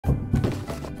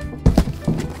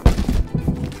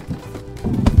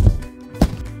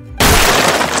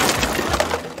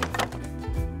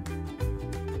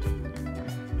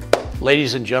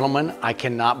Ladies and gentlemen, I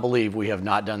cannot believe we have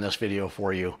not done this video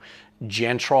for you.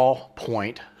 Gentrol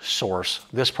Point Source.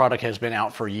 This product has been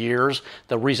out for years.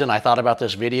 The reason I thought about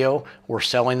this video, we're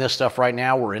selling this stuff right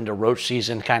now. We're into roach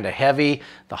season kind of heavy.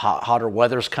 The hotter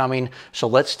weather's coming. So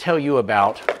let's tell you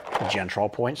about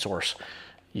Gentrol Point Source.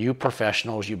 You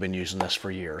professionals, you've been using this for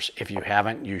years. If you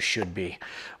haven't, you should be.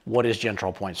 What is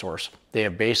Gentrol Point Source? They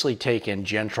have basically taken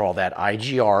Gentrol, that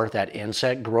IGR, that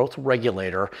insect growth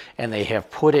regulator, and they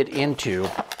have put it into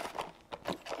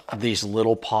these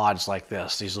little pods like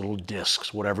this, these little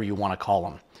discs, whatever you want to call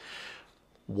them.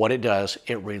 What it does,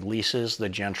 it releases the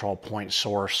Gentrol Point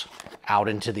Source out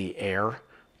into the air,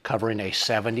 covering a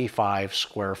 75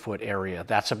 square foot area.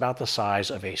 That's about the size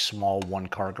of a small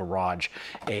one-car garage,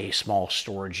 a small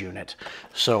storage unit.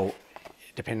 So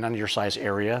depending on your size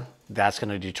area, that's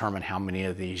going to determine how many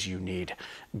of these you need.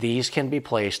 These can be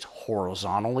placed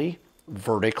horizontally,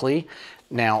 vertically.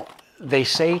 Now, they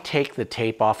say take the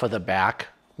tape off of the back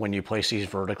when you place these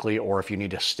vertically, or if you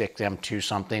need to stick them to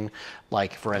something,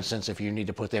 like for instance, if you need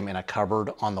to put them in a cupboard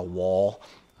on the wall.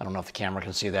 I don't know if the camera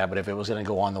can see that, but if it was going to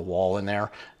go on the wall in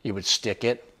there, you would stick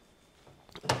it.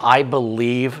 I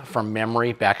believe from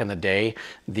memory back in the day,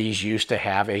 these used to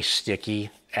have a sticky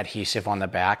adhesive on the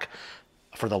back.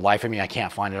 For the life of me, I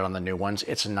can't find it on the new ones.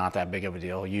 It's not that big of a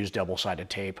deal. Use double-sided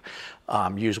tape.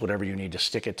 Use whatever you need to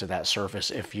stick it to that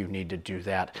surface if you need to do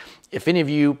that. If any of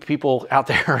you people out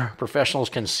there, professionals,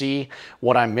 can see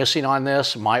what I'm missing on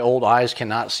this, my old eyes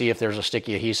cannot see if there's a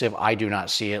sticky adhesive. I do not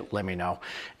see it. Let me know,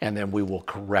 and then we will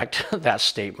correct that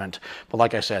statement. But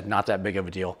like I said, not that big of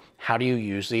a deal. How do you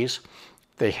use these?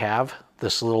 They have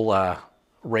this little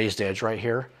raised edge right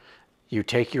here. You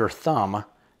take your thumb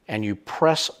and you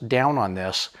press down on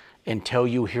this until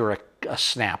you hear a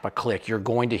snap, a click. You're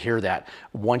going to hear that.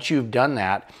 Once you've done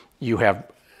that, you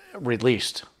have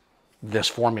released this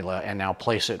formula, and now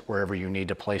place it wherever you need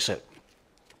to place it.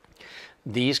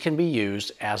 These can be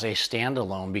used as a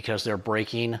standalone because they're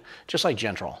breaking, just like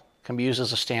Gentrol, can be used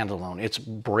as a standalone. It's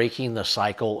breaking the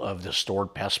cycle of the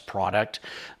stored pest product,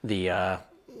 the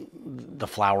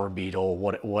flower beetle,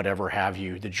 whatever have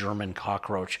you, the German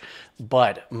cockroach.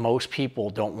 But most people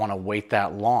don't want to wait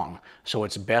that long. So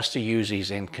it's best to use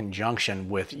these in conjunction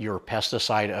with your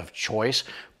pesticide of choice,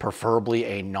 preferably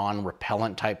a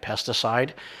non-repellent type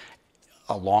pesticide,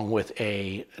 along with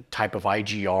a type of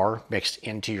IGR mixed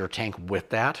into your tank with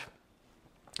that,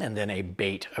 and then a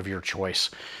bait of your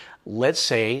choice. Let's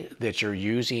say that you're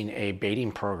using a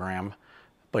baiting program,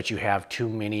 but you have too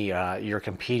many, you're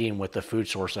competing with the food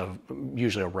source of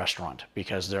usually a restaurant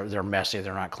because they're messy,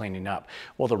 they're not cleaning up.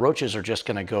 Well, the roaches are just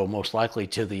gonna go most likely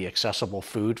to the accessible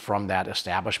food from that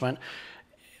establishment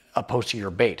opposed to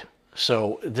your bait.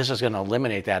 So this is gonna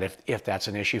eliminate that if that's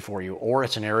an issue for you, or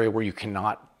it's an area where you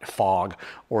cannot fog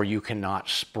or you cannot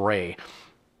spray.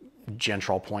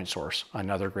 Gentrol Point Source,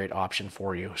 another great option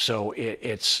for you. So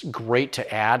it's great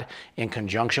to add in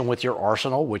conjunction with your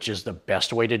arsenal, which is the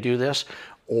best way to do this,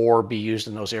 or be used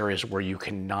in those areas where you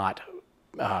cannot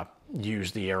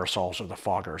use the aerosols or the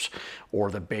foggers, or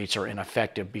the baits are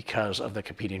ineffective because of the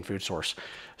competing food source.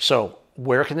 So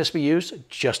where can this be used?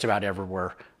 Just about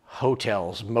everywhere.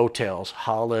 Hotels, motels,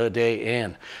 Holiday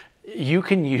Inn. You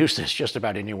can use this just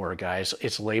about anywhere, guys.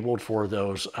 It's labeled for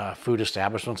those food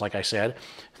establishments. Like I said,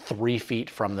 3 feet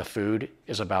from the food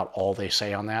is about all they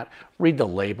say on that. Read the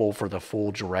label for the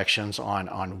full directions on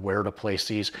where to place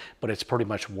these, but it's pretty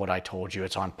much what I told you.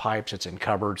 It's on pipes, it's in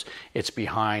cupboards, it's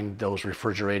behind those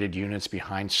refrigerated units,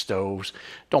 behind stoves.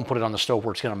 Don't put it on the stove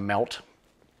where it's gonna melt,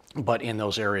 but in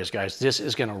those areas, guys, this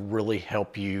is gonna really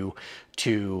help you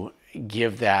to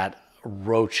give that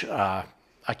roach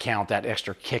account that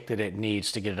extra kick that it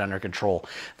needs to get it under control.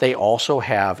 They also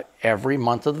have every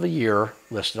month of the year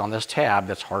listed on this tab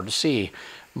that's hard to see.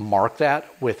 Mark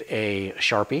that with a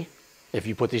Sharpie. If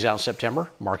you put these out in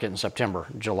September, mark it in September,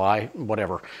 July,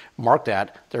 whatever. Mark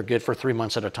that. They're good for 3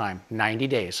 months at a time, 90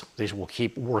 days. These will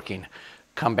keep working.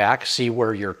 Come back, see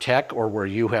where your tech or where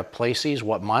you have placed these,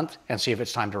 what month, and see if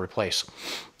it's time to replace.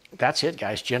 That's it,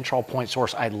 guys. Gentrol Point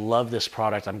Source. I love this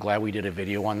product. I'm glad we did a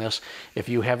video on this. If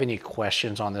you have any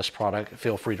questions on this product,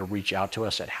 feel free to reach out to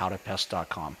us at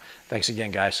howtopest.com. Thanks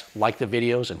again, guys. Like the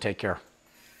videos and take care.